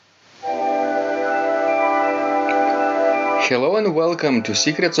Hello and welcome to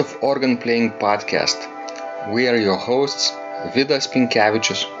Secrets of Organ Playing podcast. We are your hosts, Vidas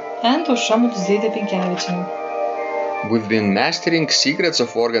Pinkevičius and Aušra Mutuzėtė Pinkevičienė. We've been mastering secrets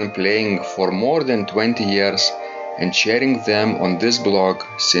of organ playing for more than 20 years and sharing them on this blog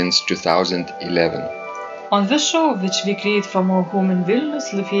since 2011. On this show, which we create from our home in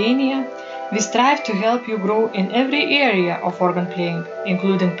Vilnius, Lithuania, we strive to help you grow in every area of organ playing,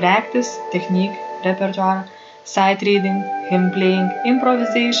 including practice, technique, repertoire, sight reading, hymn playing,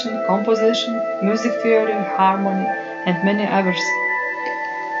 improvisation, composition, music theory, harmony, and many others.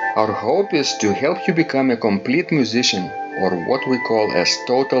 Our hope is to help you become a complete musician, or what we call as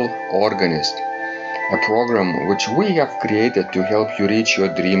total organist, a program which we have created to help you reach your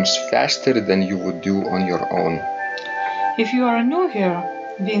dreams faster than you would do on your own. If you are new here,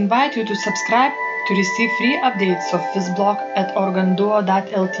 we invite you to subscribe to receive free updates of this blog at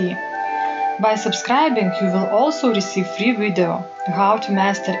organduo.lt. By subscribing, you will also receive free video how to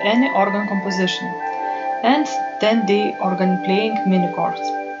master any organ composition and 10-day organ playing mini course.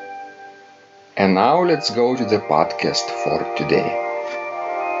 And now let's go to the podcast for today.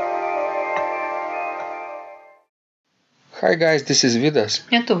 Hi guys, this is Vidas.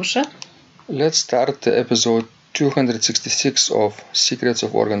 And Aušra. Let's start episode 266 of Secrets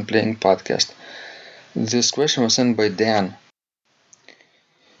of Organ Playing podcast. This question was sent by Dan.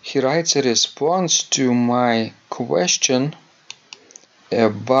 He writes a response to my question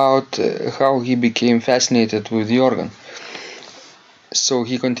about how he became fascinated with the organ. So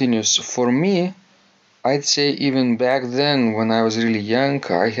he continues, for me, I'd say even back then when I was really young,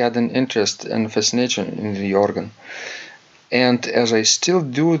 I had an interest and fascination in the organ. And as I still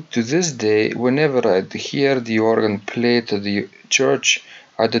do to this day, whenever I'd hear the organ played at the church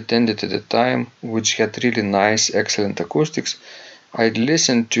I'd attended at the time, which had really nice, excellent acoustics, I'd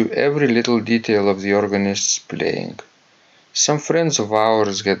listen to every little detail of the organist's playing. Some friends of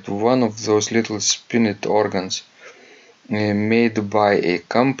ours had one of those little spinet organs made by a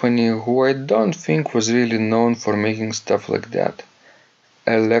company who I don't think was really known for making stuff like that.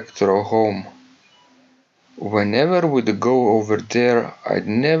 Electro Home. Whenever we'd go over there, I'd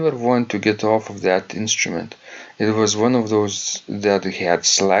never want to get off of that instrument. It was one of those that had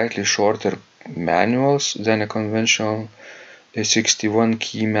slightly shorter manuals than a conventional 61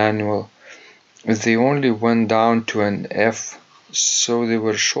 key manual. They only went down to an F, so they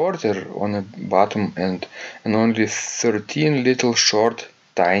were shorter on the bottom end and only 13 little short,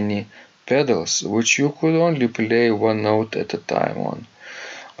 tiny pedals, which you could only play one note at a time on.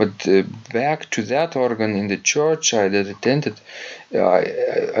 But back to that organ in the church I had attended,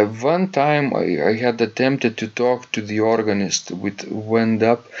 one time I had attempted to talk to the organist. Went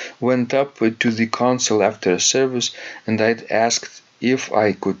up to the console after a service, and I'd asked if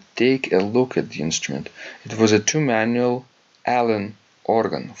I could take a look at the instrument. It was a 2-manual Allen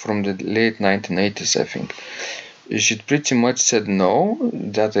organ from the late 1980s, I think. She pretty much said no,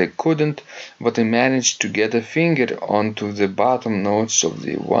 that I couldn't, but I managed to get a finger onto the bottom notes of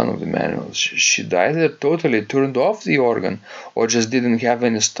one of the manuals. She'd either totally turned off the organ or just didn't have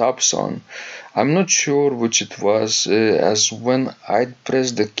any stops on. I'm not sure which it was, as when I'd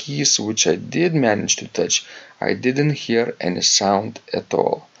pressed the keys, which I did manage to touch, I didn't hear any sound at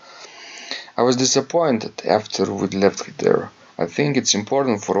all. I was disappointed after we'd left there. I think it's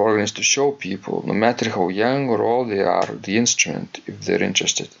important for organists to show people, no matter how young or old they are, the instrument, if they're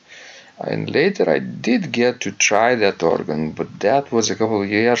interested. And later I did get to try that organ, but that was a couple of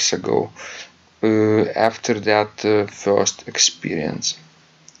years ago, after that first experience.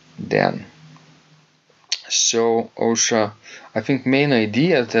 Then. So, Aušra, I think main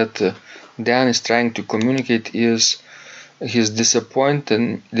idea that Dan is trying to communicate is his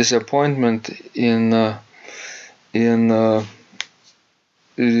disappointment in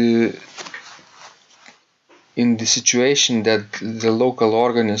the situation that the local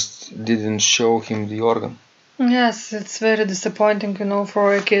organist didn't show him the organ. Yes, it's very disappointing,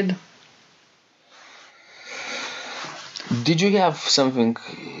 for a kid. Did you have something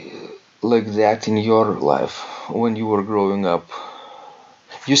like that in your life when you were growing up?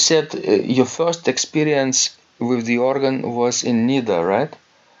 You said your first experience with the organ was in Nida, right?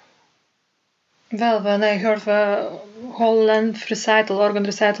 Well, when I heard the whole length organ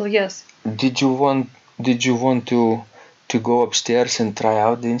recital, yes. Did you want to go upstairs and try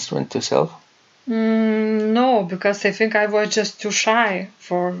out the instrument yourself? No, because I think I was just too shy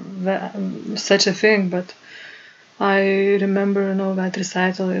for such a thing. But I remember, that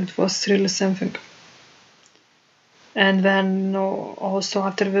recital. It was really something. And then also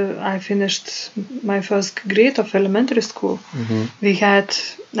after I finished my first grade of elementary school, we had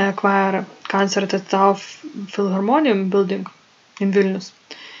a choir concert at our Philharmonium building in Vilnius,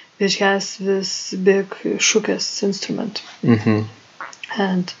 which has this big šukės instrument. Mm-hmm.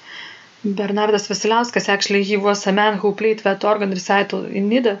 And Bernardas Vasiliauskas, actually, he was a man who played that organ recital in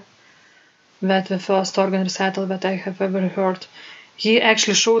Nida. That the first organ recital that I have ever heard. He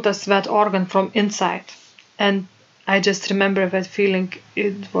actually showed us that organ from inside. And I just remember that feeling.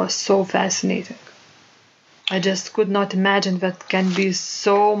 It was so fascinating. I just could not imagine that can be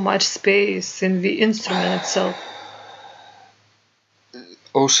so much space in the instrument itself.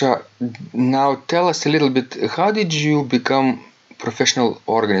 Ausra, now tell us a little bit, how did you become professional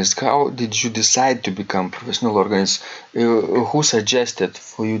organist? How did you decide to become professional organist? Who suggested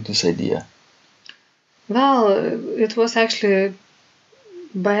for you this idea? Well, it was actually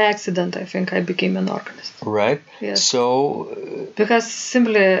by accident, I think, I became an organist. Right. Yes. So, Because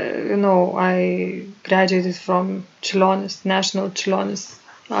simply, I graduated from Čiurlionis, National Čiurlionis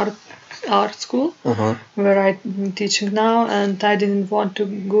Art School, where I'm teaching now, and I didn't want to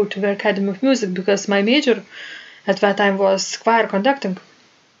go to the Academy of Music because my major at that time was choir conducting,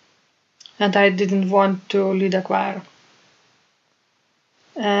 and I didn't want to lead a choir.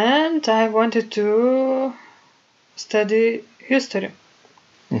 And I wanted to study history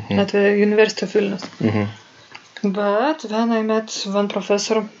at the University of Vilnius. But then I met one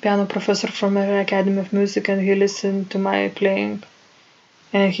professor, piano professor from the Academy of Music, and he listened to my playing.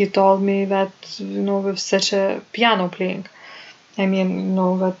 And he told me that, with such a piano playing,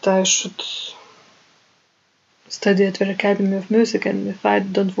 that I should study at the Academy of Music, and if I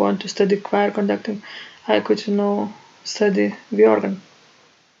don't want to study choir conducting, I could, study the organ.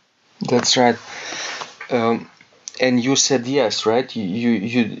 That's right. And you said yes, right?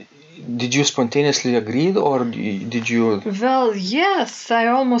 You did you spontaneously agree, or did you? Well, yes, I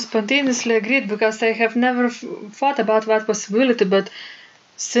almost spontaneously agreed because I have never thought about that possibility, but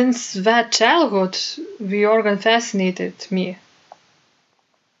since that childhood, the organ fascinated me.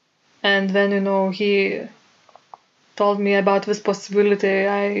 And when, he told me about this possibility,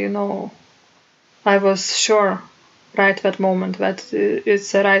 I was sure right that moment that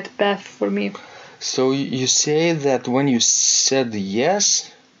it's the right path for me. So you say that when you said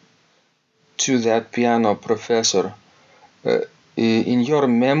yes to that piano professor, in your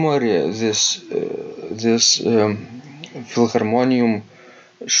memory, this Philharmonium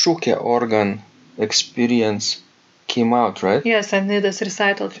šukė organ experience came out, right? Yes, and Nida's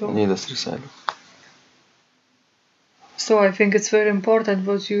recital too. Nida's recital. So I think it's very important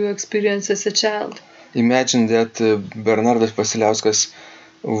what you experience as a child. Imagine that Bernardas Vasiliauskas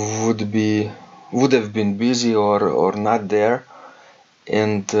would have been busy or not there,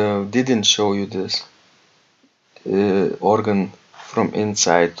 and didn't show you this organ from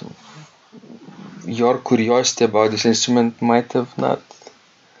inside. Your curiosity about this instrument might have not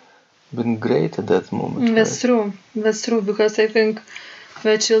been great at that moment. That's right? true. That's true, because I think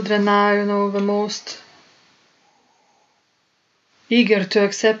the children are, the most eager to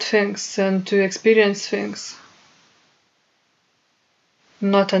accept things and to experience things,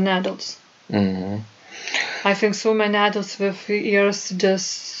 not an adults. I think so many adults with years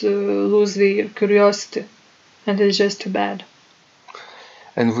just lose their curiosity, and it's just too bad.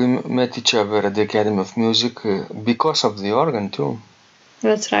 And we met each other at the Academy of Music because of the organ too.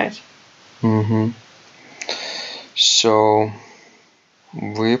 That's right. So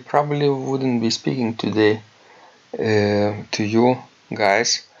we probably wouldn't be speaking today to you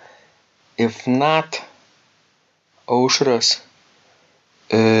guys if not Aušra's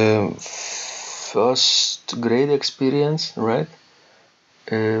first grade experience, right?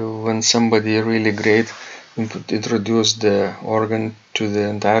 When somebody really great introduced the organ to the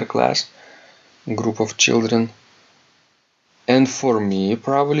entire class, group of children. And for me,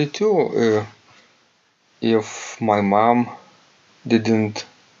 probably too, if my mom didn't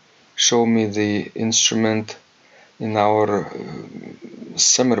show me the instrument in our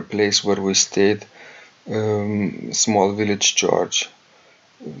summer place where we stayed, small village church,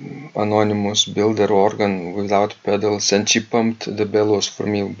 anonymous builder organ without pedals, and she pumped the bellows for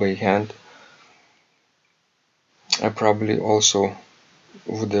me by hand, I probably also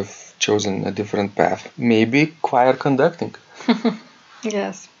would have chosen a different path. Maybe choir conducting.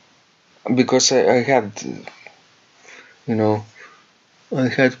 Yes. Because I had, I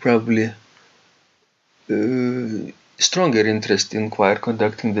had probably stronger interest in choir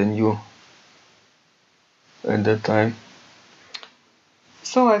conducting than you at that time.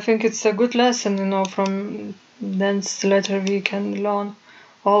 So I think it's a good lesson, from dance later we can learn,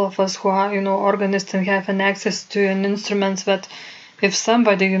 all of us who are, organists and have an access to an instrument, that if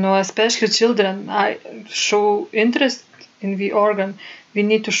somebody, especially children, show interest in the organ, we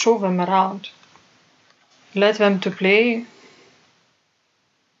need to show them around. Let them to play.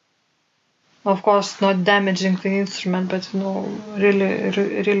 Of course, not damaging the instrument, but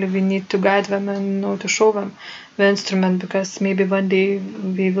really we need to guide them and to show them the instrument, because maybe one day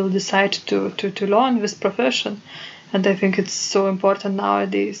we will decide to learn this profession. And I think it's so important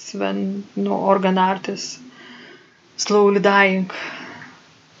nowadays when organ art is slowly dying.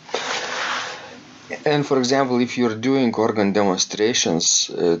 And for example, if you're doing organ demonstrations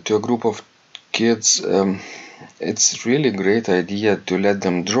to a group of kids, it's really a great idea to let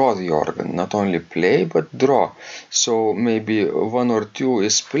them draw the organ, not only play but draw. So maybe one or two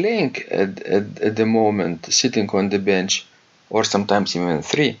is playing at the moment, sitting on the bench, or sometimes even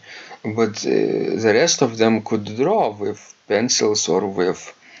three, but the rest of them could draw with pencils or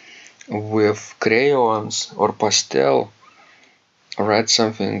with crayons or pastel. Write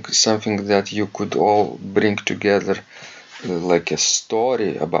something that you could all bring together, like a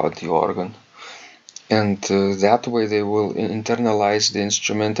story about the organ. And that way they will internalize the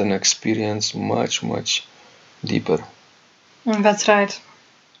instrument and experience much, much deeper. That's right.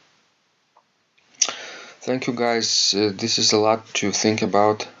 Thank you, guys. This is a lot to think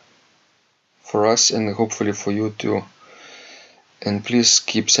about for us and hopefully for you too. And please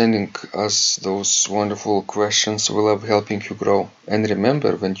keep sending us those wonderful questions. We love helping you grow. And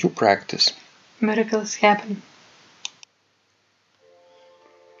remember, when you practice, miracles happen.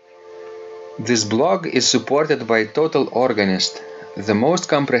 This blog is supported by Total Organist, the most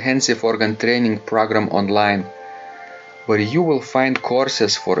comprehensive organ training program online, where you will find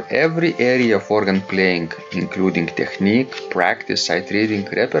courses for every area of organ playing, including technique, practice, sight reading,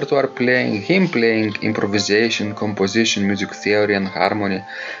 repertoire playing, hymn playing, improvisation, composition, music theory and harmony,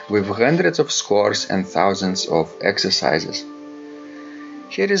 with hundreds of scores and thousands of exercises.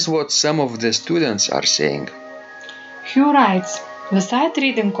 Here is what some of the students are saying. Hugh writes, "The sight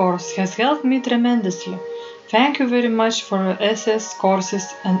reading course has helped me tremendously. Thank you very much for your essays, courses,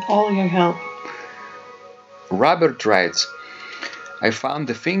 and all your help." Robert writes, "I found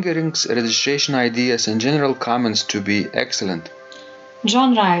the fingerings, registration ideas, and general comments to be excellent."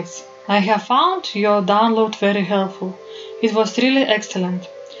 John writes, "I have found your download very helpful. It was really excellent.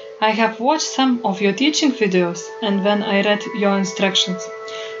 I have watched some of your teaching videos, and when I read your instructions,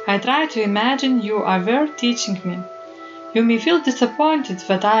 I tried to imagine you are there teaching me. You may feel disappointed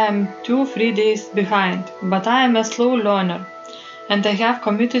that I am 2-3 days behind, but I am a slow learner, and I have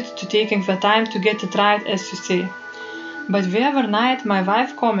committed to taking the time to get it right, as you say. But the other night my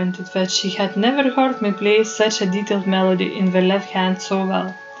wife commented that she had never heard me play such a detailed melody in the left hand so well.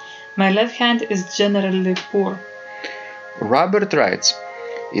 My left hand is generally poor." Robert writes,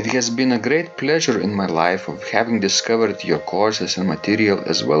 "It has been a great pleasure in my life of having discovered your courses and material,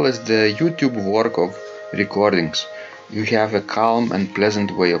 as well as the YouTube work of recordings. You have a calm and pleasant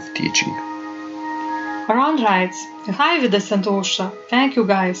way of teaching." Ron writes, "Hi Vidas and Ausra, thank you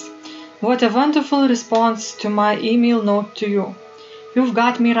guys. What a wonderful response to my email note to you. You've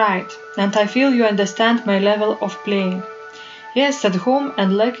got me right, and I feel you understand my level of playing. Yes, at home,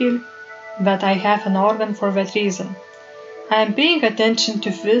 and lucky that I have an organ for that reason. I am paying attention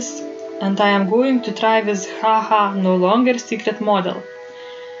to this, and I am going to try this haha no longer secret model.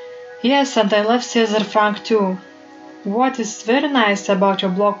 Yes, and I love Cesar Frank too. What is very nice about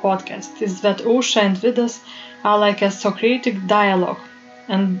your blog podcast is that Ausra and Vidas are like a Socratic dialogue,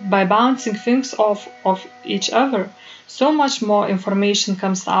 and by bouncing things off of each other, so much more information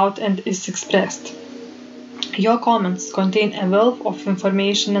comes out and is expressed. Your comments contain a wealth of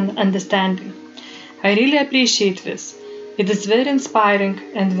information and understanding. I really appreciate this. It is very inspiring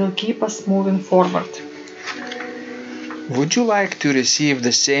and will keep us moving forward." Would you like to receive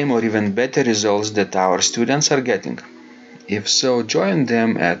the same or even better results that our students are getting? If so, join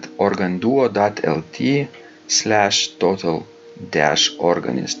them at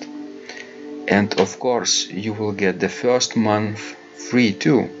organduo.lt/total-organist. And of course, you will get the first month free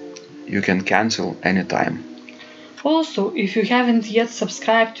too. You can cancel anytime. Also, if you haven't yet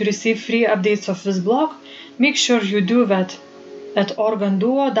subscribed to receive free updates of this blog, make sure you do that at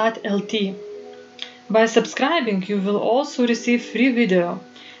organduo.lt. By subscribing, you will also receive free video,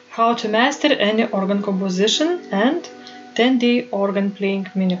 how to master any organ composition, and 10-day organ playing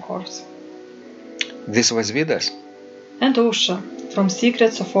mini course. This was Vidas and Ausra from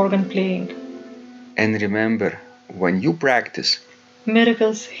Secrets of Organ Playing. And remember, when you practice,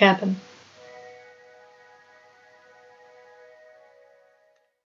 miracles happen.